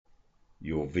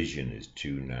Your vision is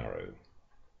too narrow.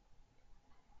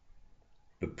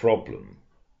 The problem,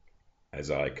 as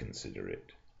I consider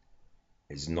it,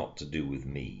 is not to do with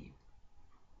me.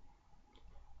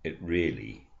 It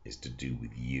really is to do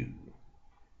with you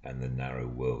and the narrow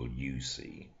world you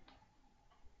see.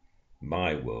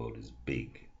 My world is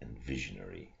big and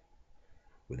visionary,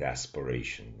 with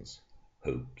aspirations,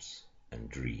 hopes, and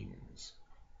dreams.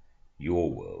 Your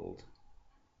world,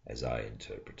 as I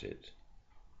interpret it,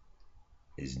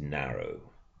 is narrow,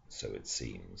 so it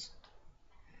seems.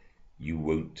 You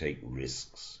won't take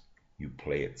risks. You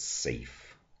play it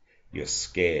safe. You're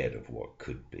scared of what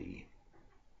could be.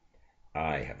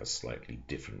 I have a slightly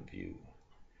different view.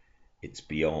 It's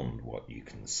beyond what you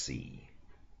can see.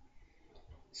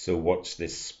 So watch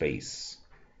this space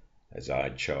as I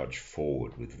charge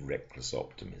forward with reckless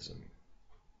optimism.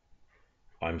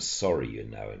 I'm sorry you're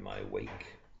now in my wake.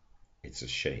 It's a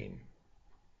shame.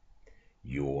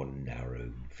 Your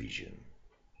narrow vision.